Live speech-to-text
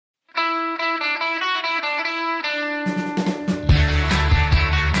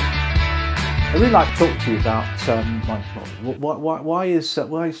really like to talk to you about why is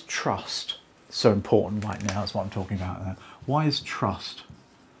trust so important right now. That's what I'm talking about now. Why is trust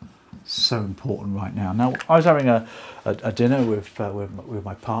so important right now? Now, I was having a dinner with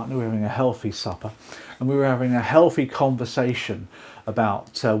my partner. We were having a healthy supper, and we were having a healthy conversation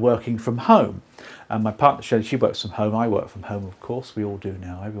about working from home. And my partner, she works from home. I work from home, of course. We all do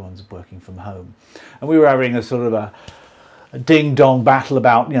now. Everyone's working from home. And we were having a sort of a ding-dong battle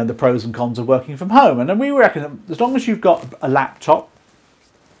about, you know, the pros and cons of working from home. And then we reckon that as long as you've got a laptop,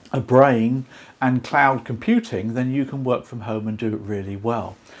 a brain and cloud computing, then you can work from home and do it really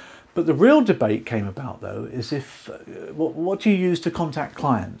well. But the real debate came about, though, is if what do you use to contact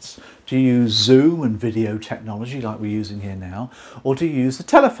clients? Do you use Zoom and video technology like we're using here now, or do you use the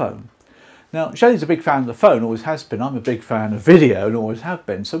telephone? Now, Shelley's a big fan of the phone, always has been. I'm a big fan of video and always have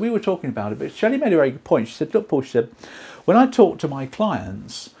been. So we were talking about it, but Shelley made a very good point. She said, look, Paul, she said, when I talk to my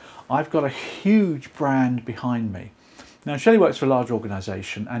clients, I've got a huge brand behind me. Now, Shelley works for a large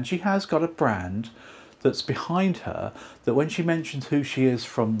organisation, and she has got a brand that's behind her, that when she mentions who she is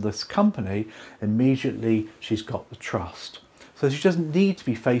from this company, immediately she's got the trust. So she doesn't need to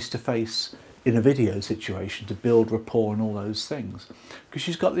be face-to-face in a video situation to build rapport and all those things, because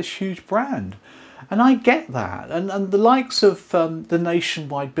she's got this huge brand. And I get that. And the likes of the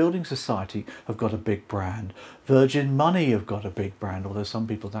Nationwide Building Society have got a big brand. Virgin Money have got a big brand, although some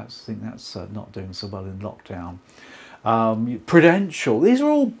people think that's not doing so well in lockdown. Prudential, these are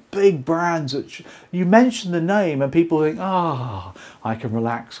all big brands that you mention the name and people think, I can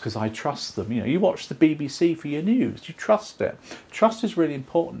relax because I trust them. You know, you watch the BBC for your news, you trust it. Trust is really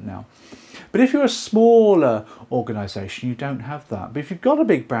important now. But if you're a smaller organisation, you don't have that. But if you've got a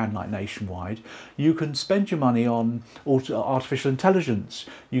big brand like Nationwide, you can spend your money on artificial intelligence.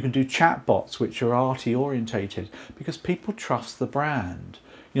 You can do chatbots which are arty orientated because people trust the brand.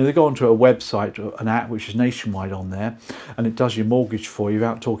 You know, they go onto a website, an app which is Nationwide on there, and it does your mortgage for you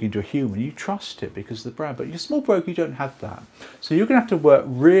without talking to a human. You trust it because of the brand. But you're a small broker, you don't have that. So you're going to have to work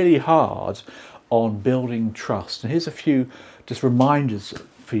really hard on building trust. And here's a few just reminders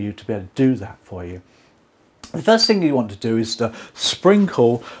for you to be able to do that for you. The first thing you want to do is to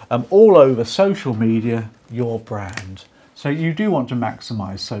sprinkle all over social media your brand. So you do want to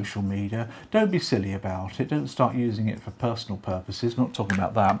maximise social media. Don't be silly about it. Don't start using it for personal purposes. I'm not talking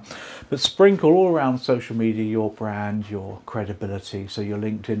about that. But sprinkle all around social media your brand, your credibility. So your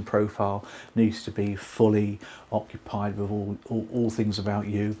LinkedIn profile needs to be fully occupied with all things about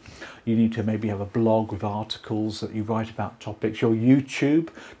you. You need to maybe have a blog with articles that you write about topics. Your YouTube,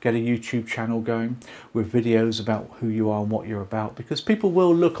 get a YouTube channel going with videos about who you are and what you're about, because people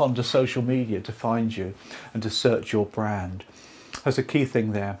will look onto social media to find you and to search your brand. That's a key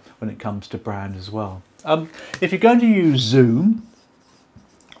thing there when it comes to brand as well. If you're going to use Zoom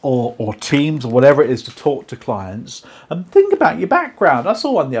or Teams or whatever it is to talk to clients, think about your background. I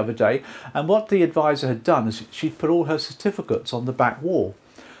saw one the other day, and what the advisor had done is she'd put all her certificates on the back wall.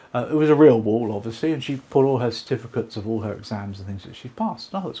 It was a real wall, obviously, and she put all her certificates of all her exams and things that she'd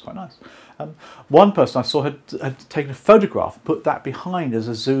passed. Oh, that's quite nice. One person I saw had taken a photograph, put that behind as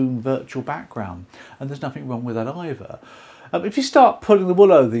a Zoom virtual background, and there's nothing wrong with that either. If you start pulling the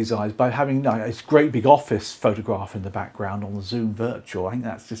wool over these eyes by having this great big office photograph in the background on the Zoom virtual, I think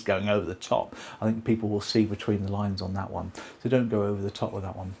that's just going over the top. I think people will see between the lines on that one. So don't go over the top with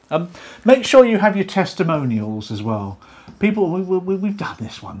that one. Make sure you have your testimonials as well. People, we've done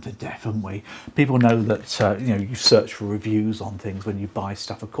this one to death, haven't we? People know that you know, you search for reviews on things when you buy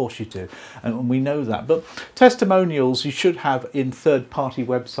stuff. Of course you do, and we know that. But testimonials you should have in third-party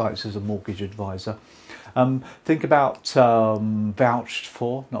websites as a mortgage advisor. Think about Vouched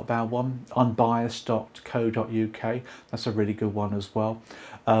For, not a bad one, unbiased.co.uk. That's a really good one as well.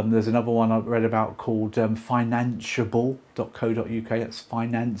 There's another one I've read about called financiable.co.uk. That's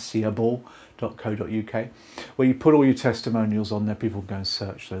financiable.co.uk, where you put all your testimonials on there. People can go and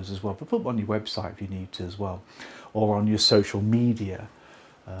search those as well. But put them on your website if you need to as well, or on your social media.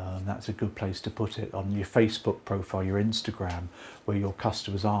 That's a good place to put it, on your Facebook profile, your Instagram, where your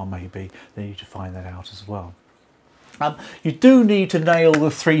customers are maybe. They need to find that out as well. You do need to nail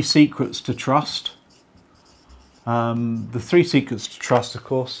the 3 secrets to trust. The 3 secrets to trust, of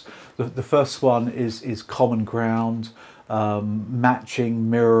course. The first one is common ground,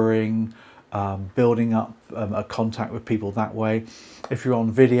 matching, mirroring, building up a contact with people that way. If you're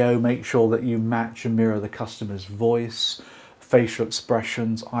on video, make sure that you match and mirror the customer's voice, facial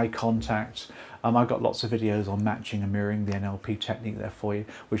expressions, eye contact, I've got lots of videos on matching and mirroring, the NLP technique there for you,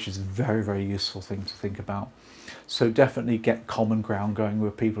 which is a very, very useful thing to think about. So definitely get common ground going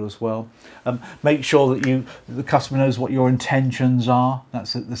with people as well. Make sure that the customer knows what your intentions are.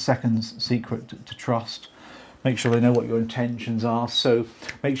 That's the second secret to trust. Make sure they know what your intentions are. So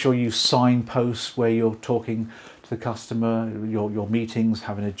make sure you signpost where you're talking to the customer. Your meetings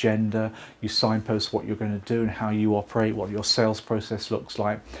have an agenda. You signpost what you're going to do and how you operate, what your sales process looks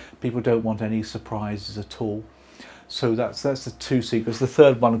like. People don't want any surprises at all. So that's the two secrets. The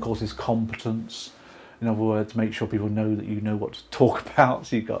third one, of course, is competence. In other words, make sure people know that you know what to talk about,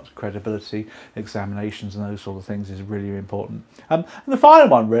 so you've got credibility, examinations and those sort of things is really important. And the final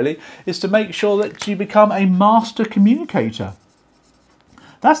one really is to make sure that you become a master communicator.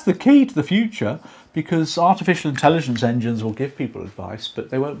 That's the key to the future, because artificial intelligence engines will give people advice,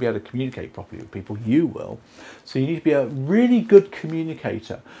 but they won't be able to communicate properly with people. You will. So you need to be a really good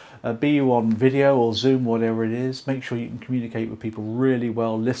communicator. Be you on video or Zoom, whatever it is, make sure you can communicate with people really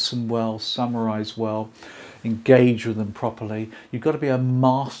well, listen well, summarize well, engage with them properly. You've got to be a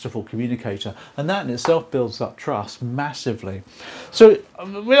masterful communicator, and that in itself builds up trust massively. So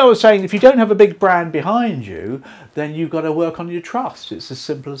when I was saying, if you don't have a big brand behind you, then you've got to work on your trust. It's as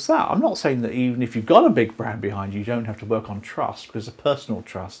simple as that. I'm not saying that even if you've got a big brand behind you, you don't have to work on trust, because the personal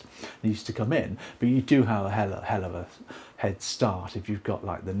trust needs to come in, but you do have a hell of a head start if you've got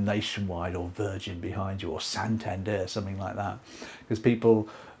like the Nationwide or Virgin behind you, or Santander, something like that, because people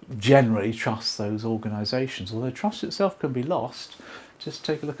generally trust those organisations, although trust itself can be lost. Just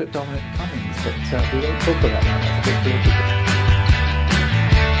take a look at Dominic Cummings, but we won't talk about that.